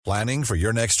Planning for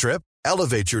your next trip?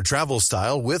 Elevate your travel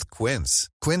style with Quince.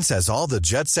 Quince has all the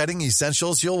jet-setting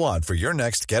essentials you'll want for your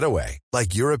next getaway,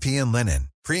 like European linen,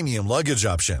 premium luggage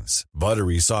options,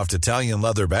 buttery soft Italian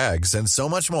leather bags, and so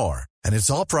much more. And it's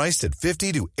all priced at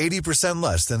 50 to 80%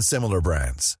 less than similar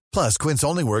brands. Plus, Quince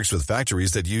only works with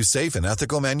factories that use safe and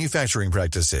ethical manufacturing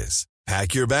practices.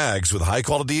 Pack your bags with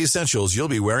high-quality essentials you'll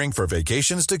be wearing for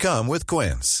vacations to come with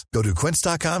Quince. Go to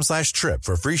quince.com/trip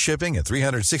for free shipping and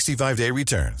 365-day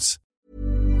returns.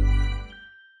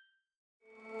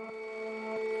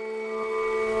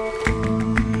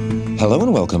 Hello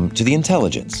and welcome to The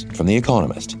Intelligence from The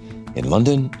Economist. In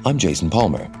London, I'm Jason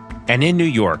Palmer. And in New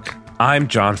York, I'm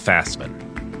John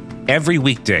Fassman. Every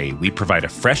weekday, we provide a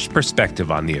fresh perspective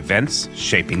on the events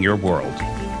shaping your world.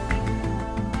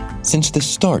 Since the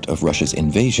start of Russia's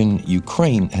invasion,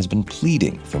 Ukraine has been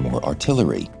pleading for more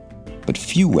artillery. But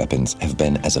few weapons have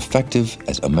been as effective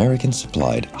as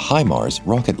American-supplied HIMARS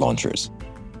rocket launchers.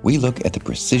 We look at the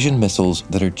precision missiles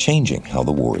that are changing how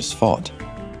the war is fought.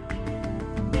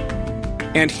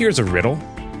 And here's a riddle.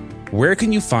 Where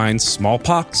can you find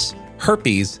smallpox,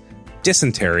 herpes,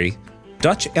 dysentery,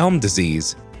 Dutch elm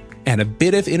disease, and a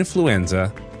bit of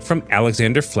influenza from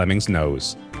Alexander Fleming's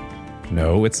nose?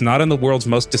 No, it's not in the world's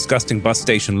most disgusting bus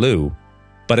station loo,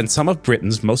 but in some of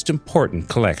Britain's most important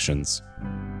collections.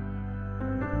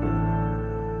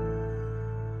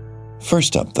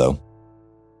 First up, though,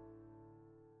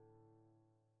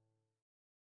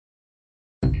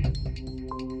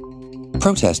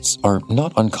 protests are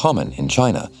not uncommon in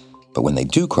China, but when they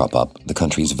do crop up, the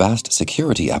country's vast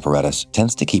security apparatus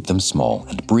tends to keep them small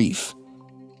and brief.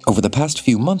 Over the past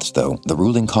few months, though, the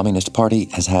ruling Communist Party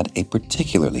has had a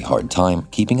particularly hard time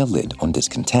keeping a lid on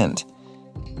discontent.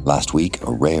 Last week,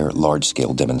 a rare,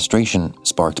 large-scale demonstration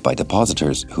sparked by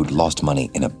depositors who'd lost money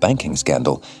in a banking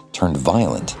scandal turned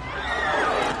violent.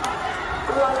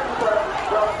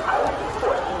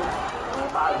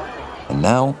 And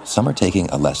now, some are taking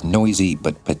a less noisy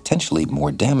but potentially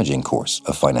more damaging course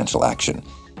of financial action.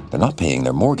 They're not paying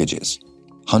their mortgages.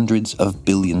 Hundreds of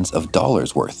billions of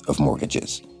dollars worth of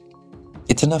mortgages.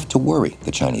 It's enough to worry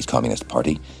the Chinese Communist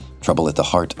Party, trouble at the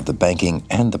heart of the banking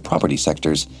and the property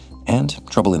sectors, and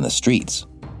trouble in the streets.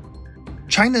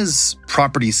 China's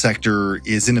property sector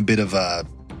is in a bit of a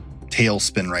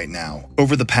tailspin right now.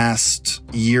 Over the past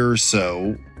year or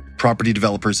so, property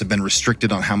developers have been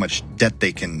restricted on how much debt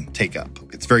they can take up.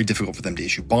 It's very difficult for them to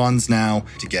issue bonds now,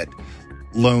 to get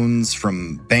loans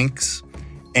from banks.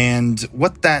 And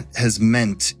what that has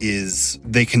meant is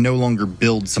they can no longer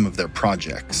build some of their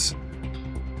projects.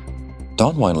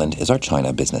 Don Wineland is our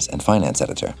China business and finance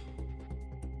editor.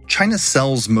 China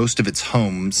sells most of its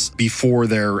homes before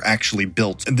they're actually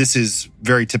built. This is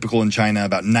very typical in China.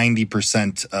 About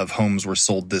 90% of homes were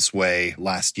sold this way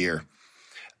last year.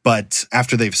 But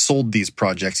after they've sold these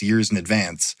projects years in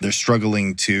advance, they're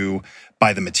struggling to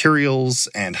buy the materials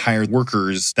and hire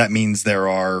workers. That means there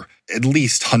are at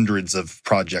least hundreds of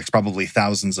projects, probably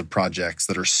thousands of projects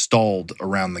that are stalled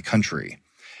around the country.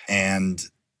 And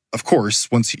of course,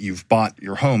 once you've bought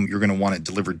your home, you're going to want it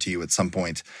delivered to you at some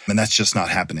point. And that's just not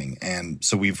happening. And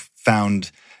so we've found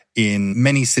in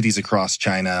many cities across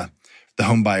China, the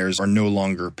home buyers are no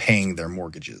longer paying their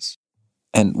mortgages.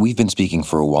 And we've been speaking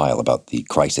for a while about the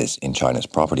crisis in China's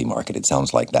property market. It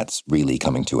sounds like that's really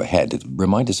coming to a head.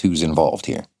 Remind us who's involved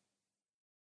here.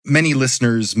 Many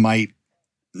listeners might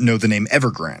know the name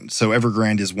Evergrande. So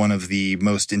Evergrande is one of the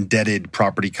most indebted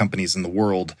property companies in the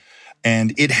world,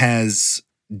 and it has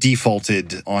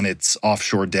defaulted on its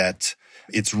offshore debt.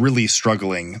 It's really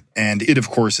struggling, and it, of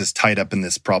course, is tied up in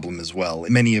this problem as well.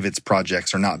 Many of its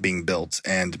projects are not being built,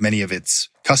 and many of its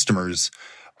customers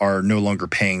are no longer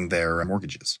paying their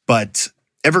mortgages. But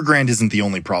Evergrande isn't the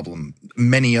only problem.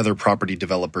 Many other property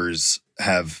developers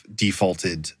have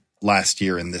defaulted last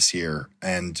year and this year,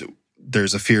 and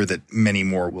there's a fear that many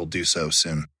more will do so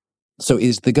soon. So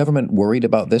is the government worried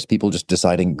about this, people just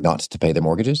deciding not to pay their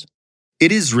mortgages?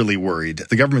 It is really worried.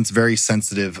 The government's very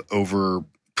sensitive over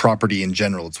property in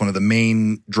general. It's one of the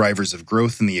main drivers of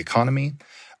growth in the economy,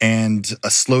 and a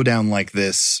slowdown like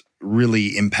this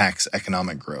really impacts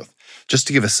economic growth. Just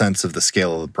to give a sense of the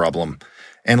scale of the problem,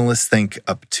 analysts think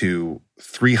up to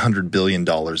 $300 billion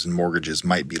in mortgages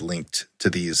might be linked to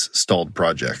these stalled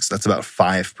projects. That's about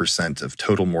 5% of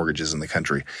total mortgages in the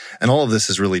country. And all of this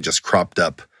has really just cropped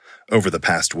up over the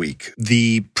past week.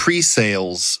 The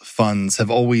pre-sales funds have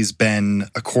always been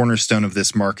a cornerstone of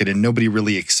this market, and nobody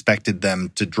really expected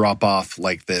them to drop off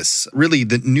like this. Really,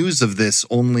 the news of this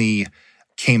only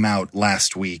came out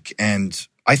last week, and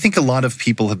I think a lot of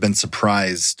people have been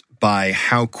surprised by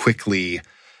how quickly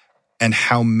and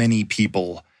how many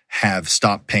people have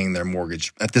stopped paying their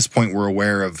mortgage. At this point, we're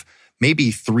aware of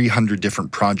maybe 300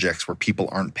 different projects where people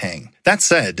aren't paying. That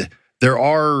said, there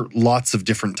are lots of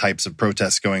different types of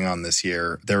protests going on this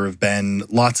year. There have been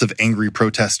lots of angry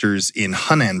protesters in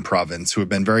Henan province who have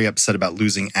been very upset about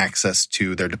losing access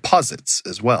to their deposits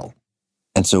as well.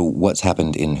 And so what's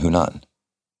happened in Hunan?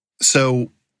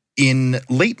 So in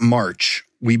late March,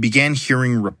 we began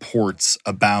hearing reports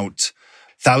about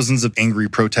thousands of angry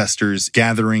protesters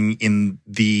gathering in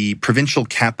the provincial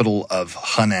capital of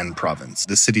Henan province.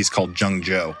 The city is called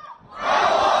Zhengzhou.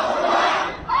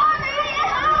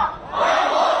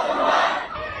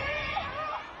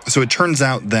 So it turns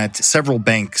out that several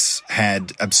banks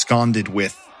had absconded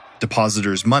with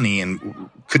depositors' money and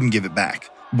couldn't give it back.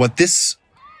 What this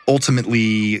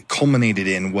ultimately culminated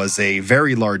in was a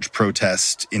very large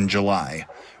protest in July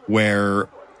where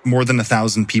more than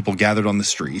 1,000 people gathered on the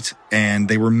street, and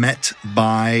they were met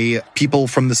by people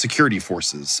from the security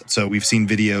forces. So we've seen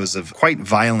videos of quite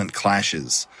violent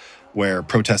clashes where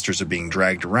protesters are being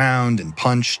dragged around and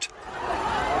punched.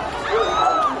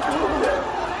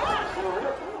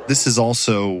 This has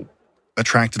also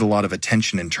attracted a lot of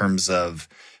attention in terms of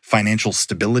financial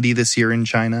stability this year in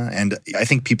China, and I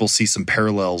think people see some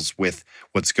parallels with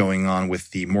what's going on with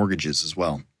the mortgages as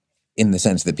well. In the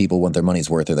sense that people want their money's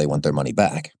worth or they want their money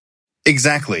back.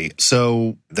 Exactly.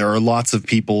 So there are lots of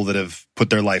people that have put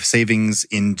their life savings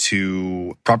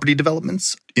into property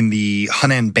developments. In the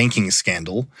Henan banking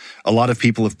scandal, a lot of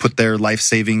people have put their life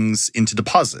savings into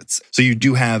deposits. So you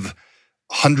do have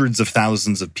hundreds of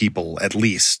thousands of people, at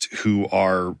least, who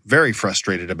are very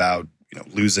frustrated about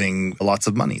losing lots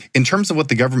of money. In terms of what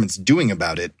the government's doing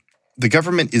about it, the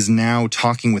government is now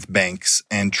talking with banks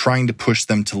and trying to push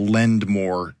them to lend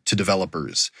more to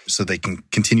developers so they can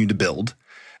continue to build.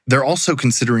 They're also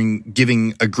considering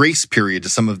giving a grace period to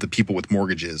some of the people with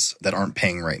mortgages that aren't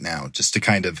paying right now, just to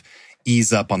kind of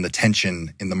ease up on the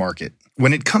tension in the market.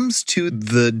 When it comes to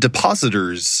the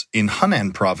depositors in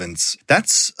Henan province,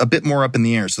 that's a bit more up in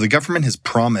the air. So the government has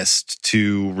promised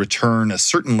to return a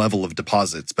certain level of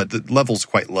deposits, but the level's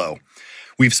quite low.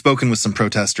 We've spoken with some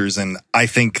protesters, and I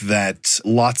think that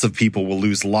lots of people will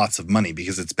lose lots of money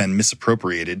because it's been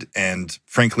misappropriated. And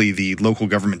frankly, the local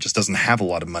government just doesn't have a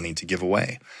lot of money to give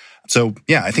away. So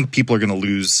yeah, I think people are going to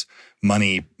lose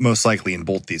money most likely in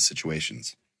both these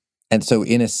situations. And so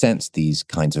in a sense, these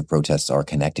kinds of protests are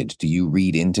connected. Do you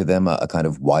read into them a kind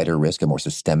of wider risk, a more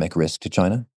systemic risk to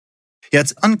China? Yeah,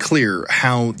 it's unclear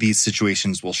how these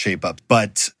situations will shape up,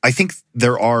 but I think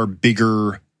there are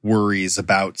bigger worries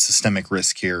about systemic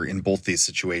risk here in both these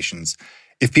situations.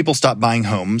 If people stop buying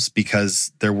homes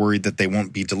because they're worried that they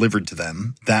won't be delivered to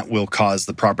them, that will cause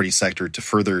the property sector to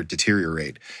further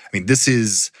deteriorate. I mean, this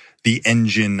is the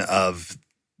engine of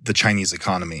the Chinese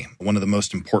economy, one of the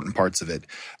most important parts of it.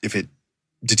 If it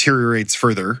deteriorates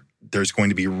further, there's going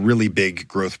to be really big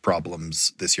growth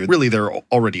problems this year. Really, there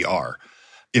already are.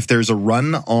 If there's a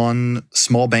run on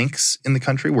small banks in the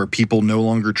country where people no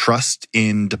longer trust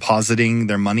in depositing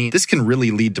their money, this can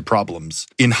really lead to problems.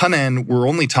 In Henan, we're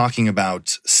only talking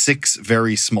about 6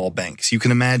 very small banks. You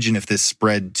can imagine if this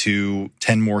spread to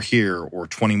 10 more here or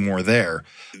 20 more there,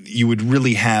 you would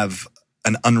really have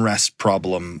an unrest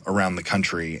problem around the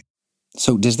country.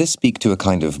 So does this speak to a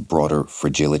kind of broader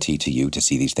fragility to you to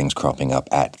see these things cropping up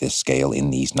at this scale in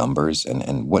these numbers?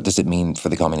 And what does it mean for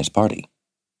the Communist Party?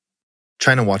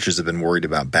 China watchers have been worried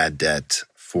about bad debt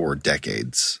for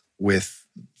decades. With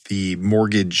the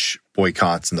mortgage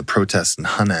boycotts and the protests in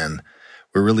Henan,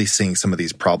 we're really seeing some of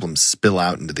these problems spill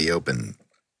out into the open.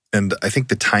 And I think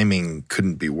the timing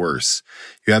couldn't be worse.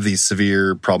 You have these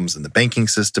severe problems in the banking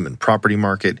system and property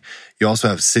market. You also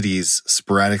have cities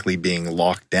sporadically being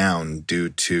locked down due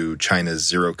to China's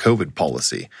zero COVID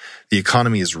policy. The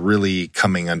economy is really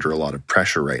coming under a lot of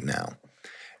pressure right now.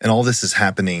 And all this is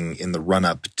happening in the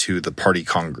run-up to the Party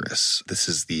Congress. This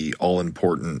is the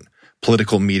all-important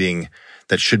political meeting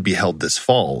that should be held this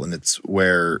fall, and it's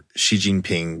where Xi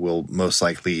Jinping will most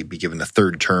likely be given a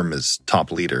third term as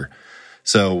top leader.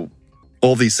 So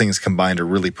all these things combined are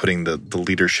really putting the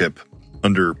leadership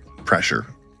under pressure.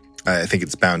 I think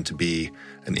it's bound to be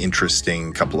an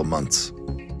interesting couple of months.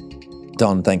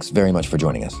 Don, thanks very much for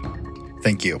joining us.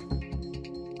 Thank you.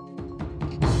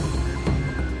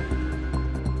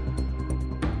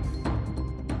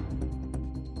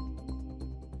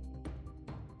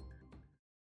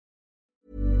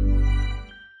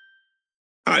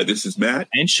 Hi, this is Matt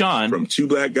and Sean from Two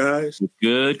Black Guys with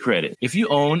Good Credit. If you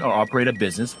own or operate a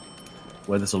business,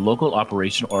 whether it's a local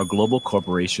operation or a global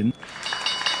corporation,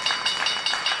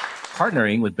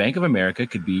 partnering with Bank of America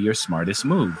could be your smartest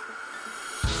move.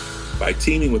 By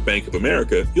teaming with Bank of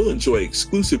America, you'll enjoy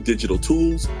exclusive digital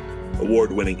tools,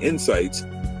 award-winning insights,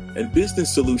 and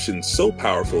business solutions so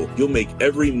powerful you'll make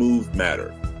every move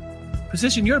matter.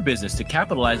 Position your business to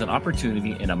capitalize on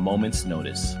opportunity in a moment's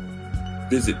notice.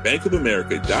 Visit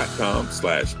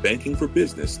bankofamerica.com/banking for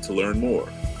business to learn more.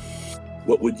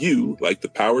 What would you like the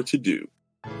power to do?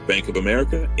 Bank of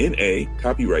America, N.A.,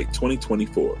 copyright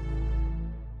 2024.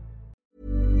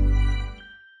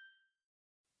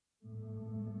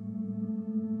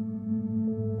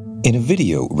 In a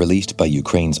video released by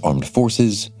Ukraine's armed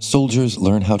forces, soldiers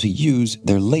learn how to use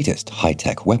their latest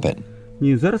high-tech weapon.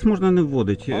 Ні, зараз можна не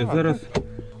вводити. Зараз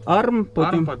арм,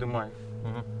 потім... Арм подимай.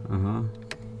 Ага.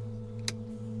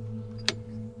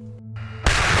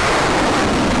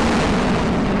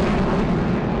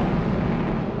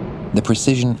 The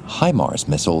Precision HIMARS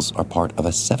missiles are part of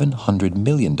a $700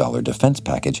 million defense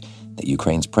package that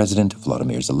Ukraine's President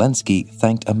Volodymyr Zelensky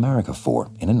thanked America for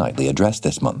in a nightly address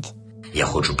this month. Я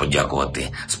хочу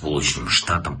подякувати Сполученим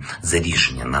Штатам за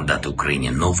рішення надати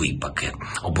Україні новий пакет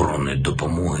оборонної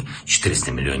допомоги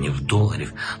 $400 мільйонів,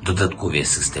 додаткові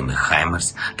системи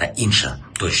HIMARS та інша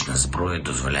точна зброя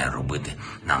дозволяє робити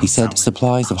нам. He said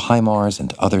supplies of HIMARS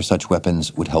and other such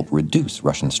weapons would help reduce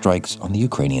Russian strikes on the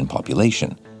Ukrainian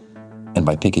population. And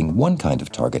by picking one kind of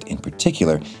target in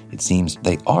particular, it seems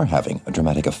they are having a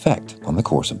dramatic effect on the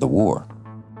course of the war.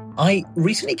 I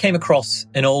recently came across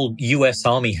an old US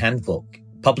Army handbook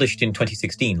published in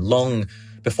 2016, long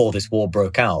before this war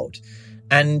broke out.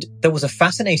 And there was a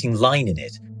fascinating line in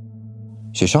it.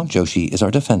 Shashank Joshi is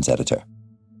our defense editor.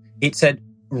 It said,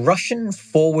 Russian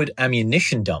forward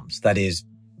ammunition dumps, that is,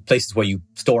 places where you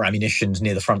store ammunitions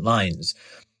near the front lines,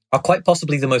 are quite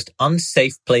possibly the most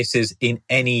unsafe places in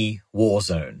any war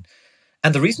zone.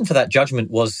 And the reason for that judgment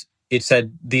was, it said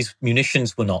these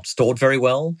munitions were not stored very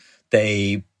well.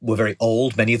 They were very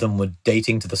old. Many of them were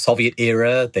dating to the Soviet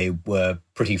era. They were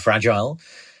pretty fragile.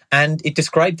 And it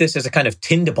described this as a kind of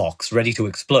tinderbox ready to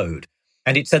explode.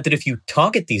 And it said that if you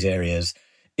target these areas,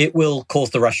 it will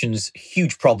cause the Russians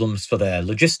huge problems for their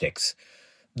logistics.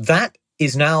 That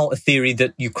is now a theory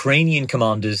that Ukrainian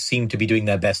commanders seem to be doing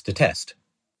their best to test.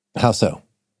 How so?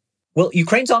 Well,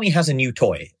 Ukraine's army has a new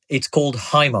toy. It's called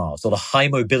HIMARS, or the High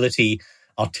Mobility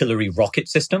Artillery Rocket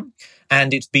System,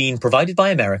 and it's been provided by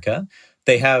America.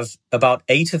 They have about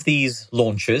 8 of these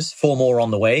launchers, 4 more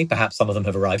on the way. Perhaps some of them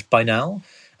have arrived by now.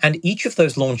 And each of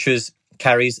those launchers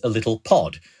carries a little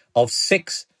pod of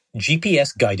 6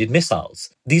 GPS-guided missiles.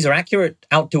 These are accurate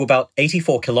out to about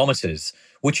 84 kilometers,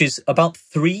 which is about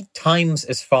 3 times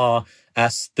as far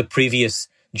as the previous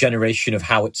generation of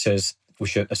howitzers,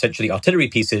 which are essentially artillery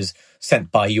pieces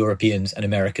sent by Europeans and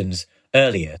Americans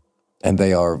earlier. And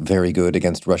they are very good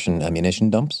against Russian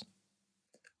ammunition dumps?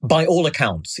 By all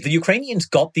accounts. The Ukrainians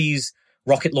got these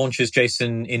rocket launchers,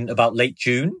 Jason, in about late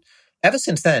June. Ever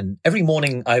since then, every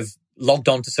morning I've logged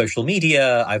on to social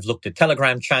media, I've looked at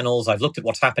Telegram channels, I've looked at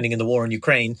what's happening in the war in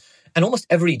Ukraine, and almost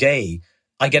every day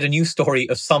I get a new story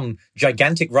of some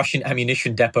gigantic Russian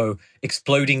ammunition depot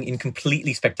exploding in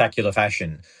completely spectacular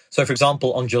fashion. So, for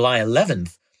example, on July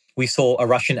 11th, we saw a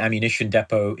Russian ammunition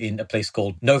depot in a place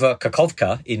called Nova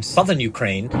Kakhovka in southern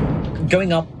Ukraine,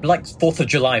 going up like 4th of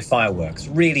July fireworks.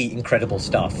 Really incredible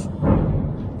stuff.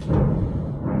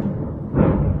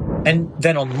 And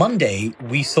then on Monday,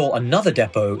 we saw another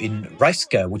depot in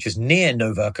Raiska, which is near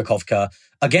Nova Kakhovka,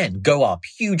 again, go up,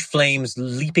 huge flames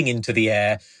leaping into the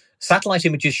air. Satellite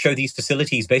images show these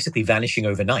facilities basically vanishing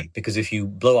overnight, because if you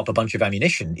blow up a bunch of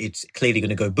ammunition, it's clearly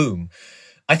going to go boom.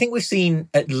 I think we've seen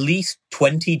at least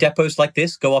 20 depots like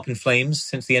this go up in flames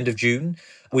since the end of June.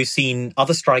 We've seen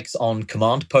other strikes on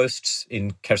command posts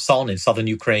in Kherson in southern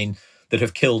Ukraine that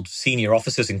have killed senior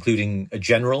officers, including a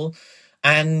general.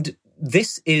 And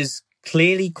this is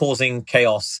clearly causing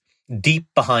chaos deep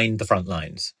behind the front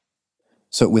lines.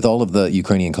 So with all of the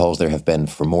Ukrainian calls there have been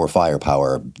for more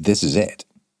firepower, this is it?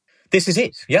 This is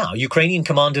it. Yeah, Ukrainian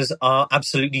commanders are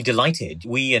absolutely delighted.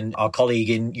 We and our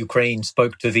colleague in Ukraine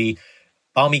spoke to the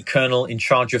army colonel in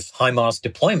charge of HIMARS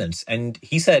deployments, and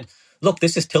he said, look,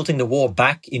 this is tilting the war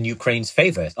back in Ukraine's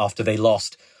favor after they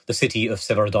lost the city of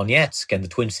Severodonetsk and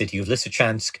the twin city of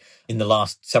Lysychansk in the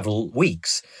last several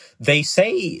weeks. They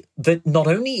say that not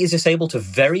only is this able to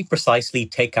very precisely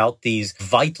take out these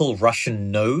vital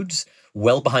Russian nodes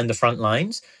well behind the front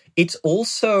lines, it's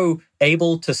also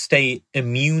able to stay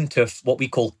immune to what we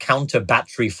call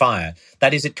counter-battery fire.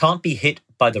 That is, it can't be hit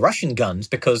by the Russian guns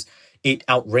because it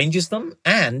outranges them,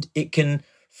 and it can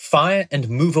fire and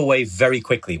move away very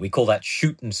quickly. We call that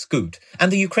shoot and scoot.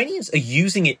 And the Ukrainians are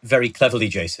using it very cleverly,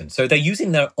 Jason. So they're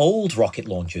using their old rocket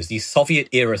launchers, these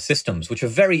Soviet-era systems, which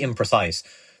are very imprecise.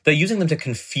 They're using them to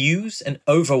confuse and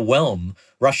overwhelm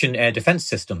Russian air defense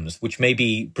systems, which may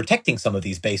be protecting some of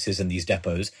these bases and these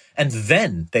depots. And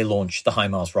then they launch the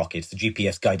HIMARS rockets, the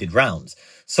GPS-guided rounds.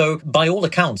 So by all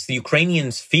accounts, the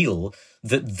Ukrainians feel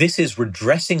that this is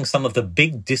redressing some of the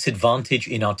big disadvantage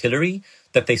in artillery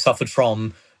that they suffered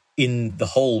from in the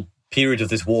whole period of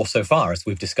this war so far, as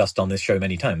we've discussed on this show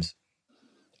many times.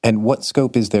 And what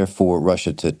scope is there for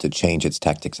Russia to change its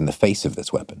tactics in the face of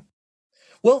this weapon?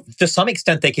 Well, to some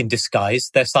extent, they can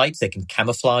disguise their sites, they can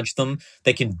camouflage them,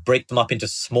 they can break them up into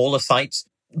smaller sites.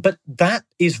 But that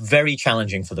is very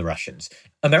challenging for the Russians.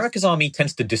 America's army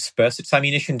tends to disperse its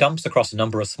ammunition dumps across a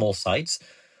number of small sites.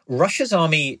 Russia's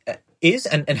army is,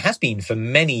 and has been for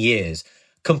many years,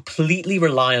 completely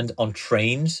reliant on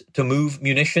trains to move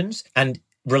munitions and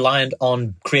reliant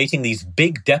on creating these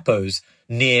big depots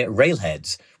near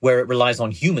railheads where it relies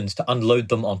on humans to unload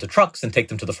them onto trucks and take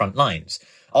them to the front lines.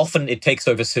 Often it takes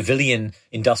over civilian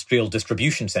industrial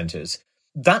distribution centers.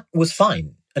 That was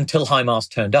fine until HIMARS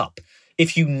turned up.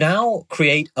 If you now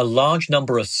create a large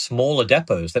number of smaller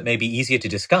depots that may be easier to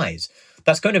disguise,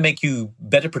 that's going to make you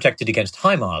better protected against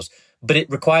HIMARS, but it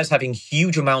requires having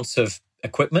huge amounts of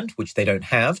equipment, which they don't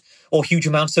have, or huge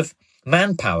amounts of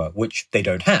manpower, which they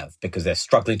don't have, because they're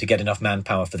struggling to get enough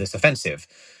manpower for this offensive.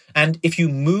 And if you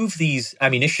move these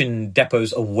ammunition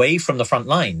depots away from the front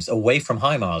lines, away from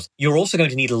HIMARS, you're also going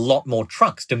to need a lot more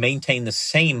trucks to maintain the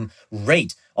same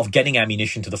rate of getting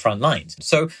ammunition to the front lines.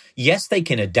 So yes, they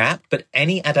can adapt, but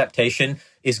any adaptation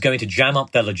is going to jam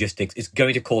up their logistics. It's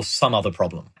going to cause some other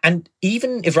problem. And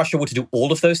even if Russia were to do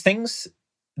all of those things,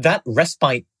 that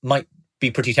respite might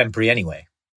be pretty temporary anyway.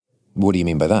 What do you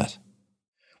mean by that?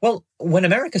 Well, when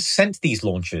America sent these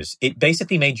launchers, it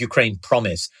basically made Ukraine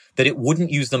promise that it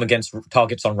wouldn't use them against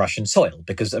targets on Russian soil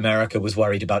because America was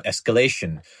worried about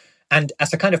escalation. And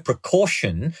as a kind of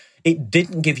precaution, it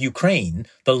didn't give Ukraine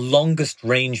the longest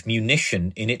range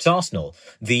munition in its arsenal,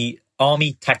 the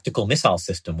Army Tactical Missile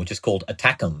System, which is called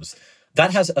ATACMS. That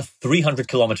has a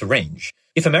 300-kilometer range.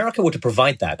 If America were to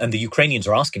provide that, and the Ukrainians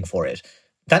are asking for it,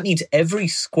 that means every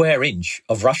square inch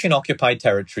of Russian-occupied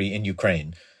territory in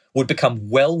Ukraine would become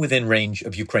well within range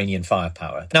of Ukrainian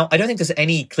firepower. Now, I don't think there's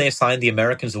any clear sign the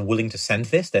Americans are willing to send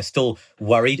this. They're still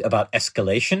worried about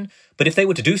escalation. But if they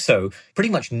were to do so, pretty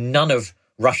much none of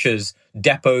Russia's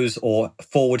depots or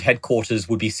forward headquarters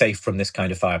would be safe from this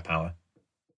kind of firepower.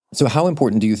 So how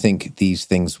important do you think these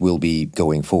things will be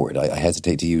going forward? I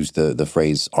hesitate to use the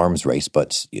phrase arms race,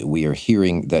 but we are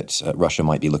hearing that Russia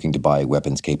might be looking to buy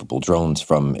weapons-capable drones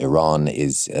from Iran.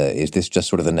 Is this just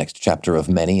sort of the next chapter of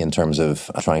many in terms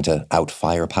of trying to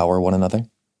out-firepower one another?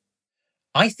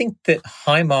 I think that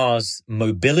HIMARS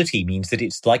mobility means that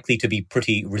it's likely to be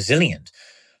pretty resilient.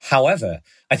 However,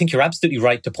 I think you're absolutely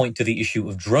right to point to the issue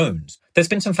of drones. There's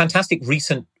been some fantastic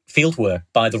recent fieldwork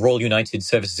by the Royal United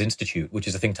Services Institute, which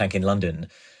is a think tank in London.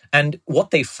 And what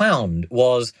they found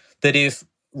was that if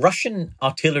Russian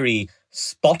artillery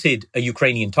spotted a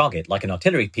Ukrainian target, like an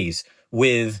artillery piece,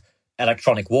 with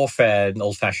electronic warfare and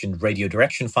old-fashioned radio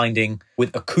direction finding,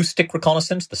 with acoustic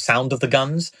reconnaissance, the sound of the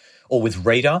guns, or with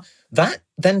radar, that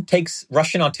then takes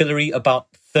Russian artillery about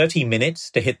 30 minutes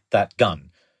to hit that gun.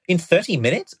 In 30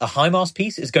 minutes, a HIMARS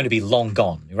piece is going to be long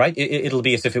gone, right? It'll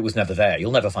be as if it was never there.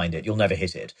 You'll never find it. You'll never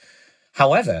hit it.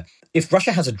 However, if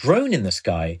Russia has a drone in the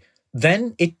sky,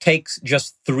 then it takes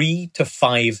just 3 to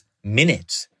 5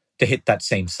 minutes to hit that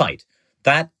same site.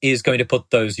 That is going to put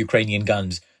those Ukrainian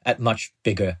guns at much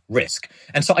bigger risk.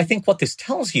 And so I think what this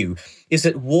tells you is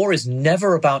that war is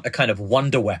never about a kind of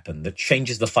wonder weapon that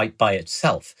changes the fight by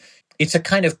itself. It's a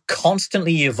kind of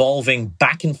constantly evolving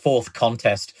back and forth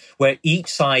contest where each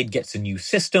side gets a new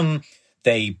system,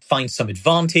 they find some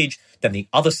advantage, then the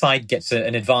other side gets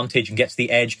an advantage and gets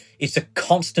the edge. It's a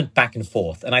constant back and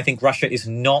forth. And I think Russia is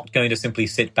not going to simply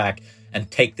sit back and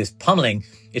take this pummeling.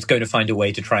 It's going to find a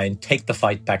way to try and take the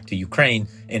fight back to Ukraine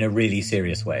in a really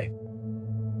serious way.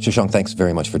 Shashank, thanks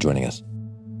very much for joining us.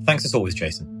 Thanks as always,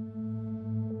 Jason.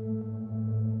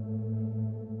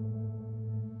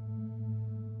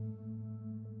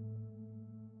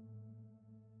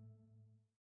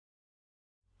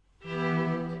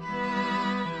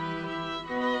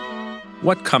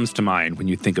 What comes to mind when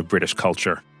you think of British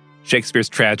culture? Shakespeare's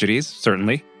tragedies,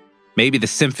 certainly. Maybe the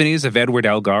symphonies of Edward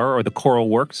Elgar or the choral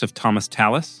works of Thomas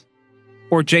Tallis.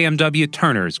 Or J.M.W.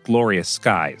 Turner's Glorious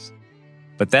Skies.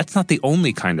 But that's not the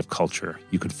only kind of culture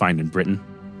you can find in Britain.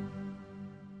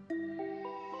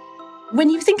 When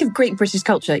you think of Great British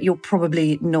culture, you're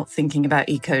probably not thinking about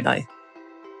E. coli.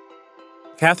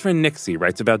 Catherine Nixie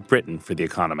writes about Britain for The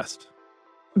Economist.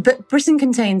 But Britain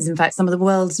contains, in fact, some of the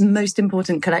world's most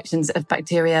important collections of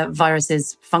bacteria,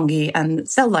 viruses, fungi, and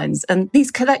cell lines. And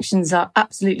these collections are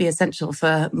absolutely essential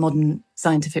for modern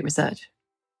scientific research.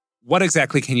 What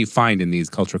exactly can you find in these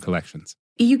cultural collections?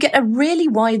 You get a really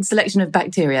wide selection of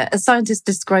bacteria. A scientist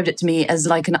described it to me as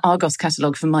like an Argos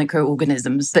catalogue for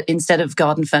microorganisms, but instead of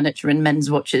garden furniture and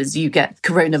men's watches, you get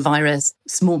coronavirus,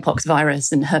 smallpox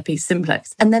virus, and herpes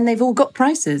simplex. And then they've all got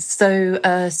prices. So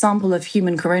a sample of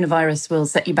human coronavirus will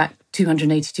set you back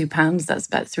 £282. That's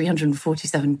about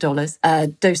 $347. A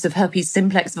dose of herpes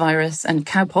simplex virus and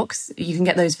cowpox, you can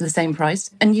get those for the same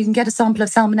price. And you can get a sample of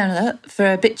salmonella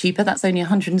for a bit cheaper. That's only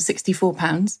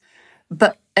 £164.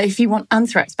 But if you want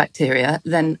anthrax bacteria,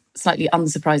 then slightly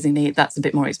unsurprisingly, that's a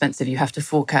bit more expensive. You have to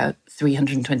fork out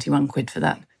 £321 for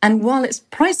that. And while its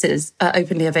prices are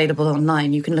openly available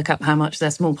online, you can look up how much their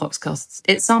smallpox costs.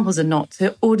 Its samples are not.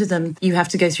 To order them, you have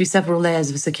to go through several layers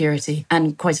of security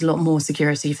and quite a lot more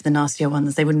security for the nastier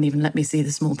ones. They wouldn't even let me see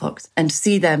the smallpox. And to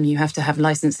see them, you have to have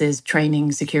licenses,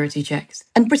 training, security checks.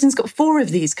 And Britain's got 4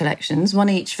 of these collections, one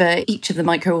each for each of the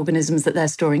microorganisms that they're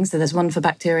storing. So there's one for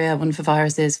bacteria, one for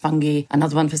viruses, fungi,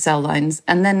 another one for cell lines.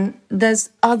 And then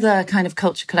there's other kind of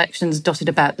culture collections dotted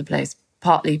about the place.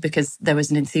 Partly because there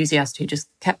was an enthusiast who just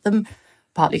kept them,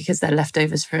 partly because they're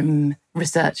leftovers from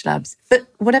research labs. But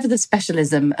whatever the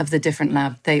specialism of the different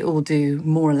lab, they all do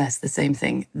more or less the same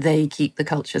thing. They keep the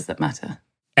cultures that matter.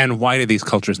 And why do these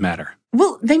cultures matter?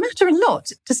 Well, they matter a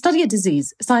lot. To study a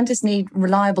disease, scientists need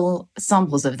reliable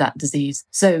samples of that disease.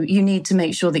 So you need to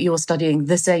make sure that you're studying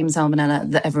the same salmonella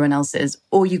that everyone else is,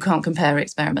 or you can't compare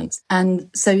experiments. And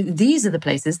so these are the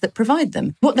places that provide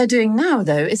them. What they're doing now,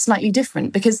 though, is slightly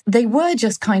different because they were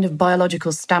just kind of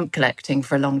biological stamp collecting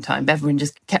for a long time. Everyone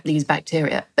just kept these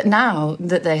bacteria. But now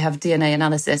that they have DNA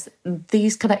analysis,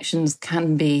 these collections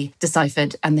can be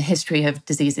deciphered and the history of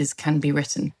diseases can be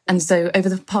written. And so over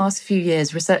the past few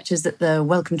years, researchers at the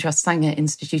Wellcome Trust Sanger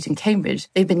Institute in Cambridge,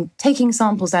 they've been taking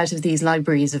samples out of these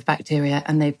libraries of bacteria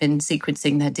and they've been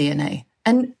sequencing their DNA.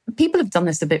 And people have done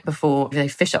this a bit before. They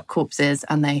fish up corpses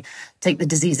and they take the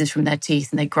diseases from their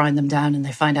teeth and they grind them down and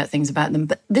they find out things about them.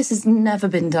 But this has never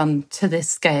been done to this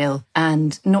scale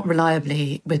and not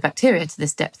reliably with bacteria to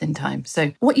this depth in time.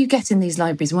 So what you get in these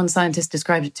libraries, one scientist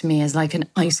described it to me as like an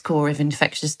ice core of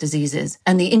infectious diseases.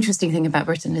 And the interesting thing about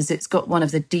Britain is it's got one of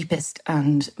the deepest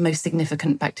and most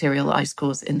significant bacterial ice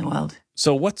cores in the world.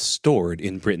 So what's stored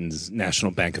in Britain's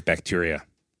National Bank of Bacteria?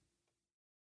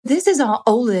 This is our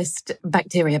oldest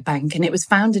bacteria bank, and it was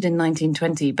founded in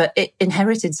 1920, but it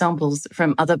inherited samples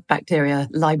from other bacteria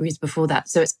libraries before that.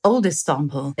 So its oldest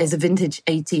sample is a vintage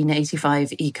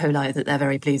 1885 E. coli that they're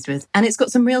very pleased with. And it's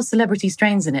got some real celebrity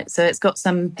strains in it. So it's got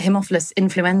some Haemophilus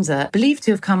influenza, believed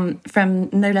to have come from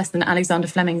no less than Alexander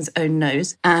Fleming's own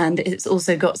nose. And it's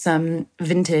also got some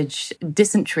vintage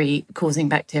dysentery-causing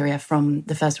bacteria from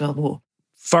the First World War.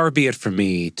 Far be it from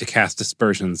me to cast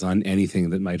aspersions on anything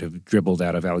that might have dribbled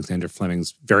out of Alexander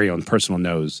Fleming's very own personal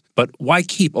nose. But why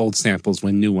keep old samples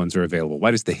when new ones are available? Why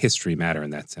does the history matter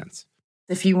in that sense?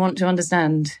 If you want to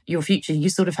understand your future, you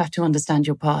sort of have to understand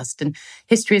your past. And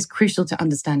history is crucial to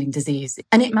understanding disease.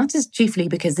 And it matters chiefly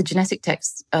because the genetic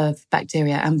texts of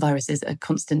bacteria and viruses are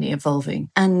constantly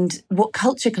evolving. And what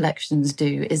culture collections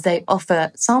do is they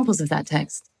offer samples of that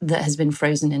text that has been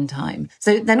frozen in time.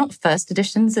 So they're not first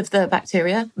editions of the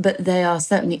bacteria, but they are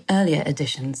certainly earlier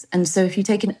editions. And so if you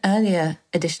take an earlier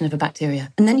edition of a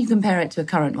bacteria and then you compare it to a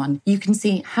current one, you can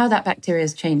see how that bacteria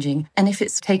is changing. And if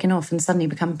it's taken off and suddenly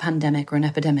become a pandemic or an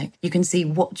epidemic, you can see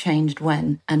what changed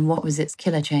when and what was its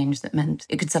killer change that meant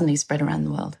it could suddenly spread around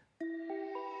the world.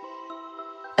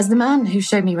 As the man who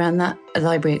showed me around that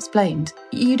library explained,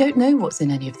 you don't know what's in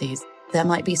any of these. There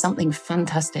might be something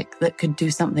fantastic that could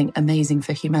do something amazing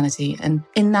for humanity. And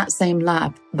in that same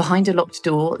lab, behind a locked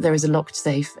door, there is a locked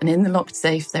safe. And in the locked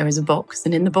safe, there is a box.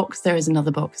 And in the box, there is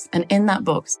another box. And in that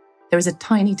box, there is a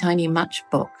tiny, tiny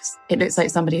matchbox. It looks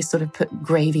like somebody sort of put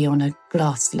gravy on a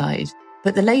glass slide.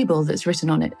 But the label that's written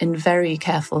on it in very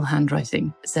careful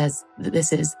handwriting says that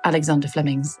this is Alexander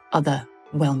Fleming's other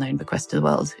well-known bequest to the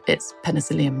world. It's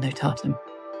Penicillium notatum.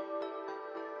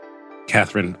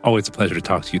 Catherine, always a pleasure to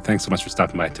talk to you. Thanks so much for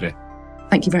stopping by today.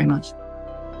 Thank you very much.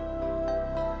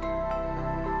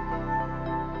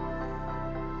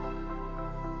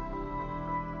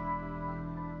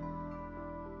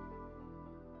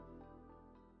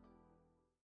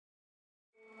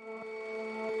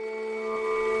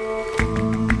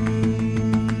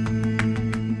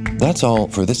 That's all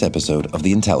for this episode of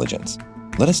The Intelligence.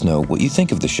 Let us know what you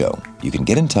think of the show. You can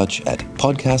get in touch at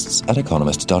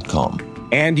podcasts@economist.com.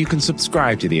 And you can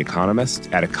subscribe to The Economist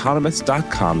at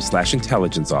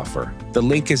economist.com/intelligence offer. The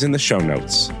link is in the show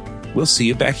notes. We'll see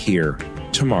you back here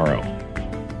tomorrow.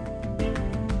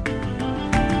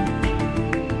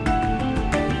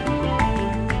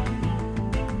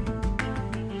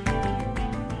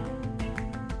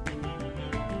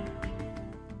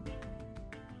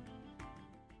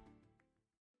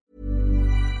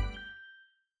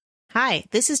 Hi,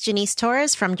 this is Janice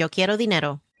Torres from Yo Quiero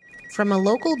Dinero. From a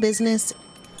local business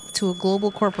to a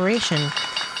global corporation,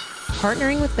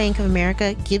 partnering with Bank of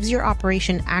America gives your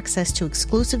operation access to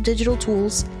exclusive digital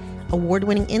tools,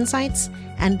 award-winning insights,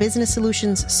 and business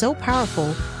solutions so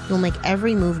powerful you'll make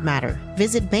every move matter.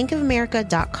 Visit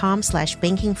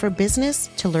bankofamerica.com/banking for business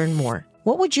to learn more.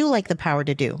 What would you like the power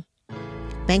to do?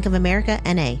 Bank of America,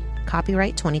 N.A.,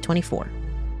 copyright 2024.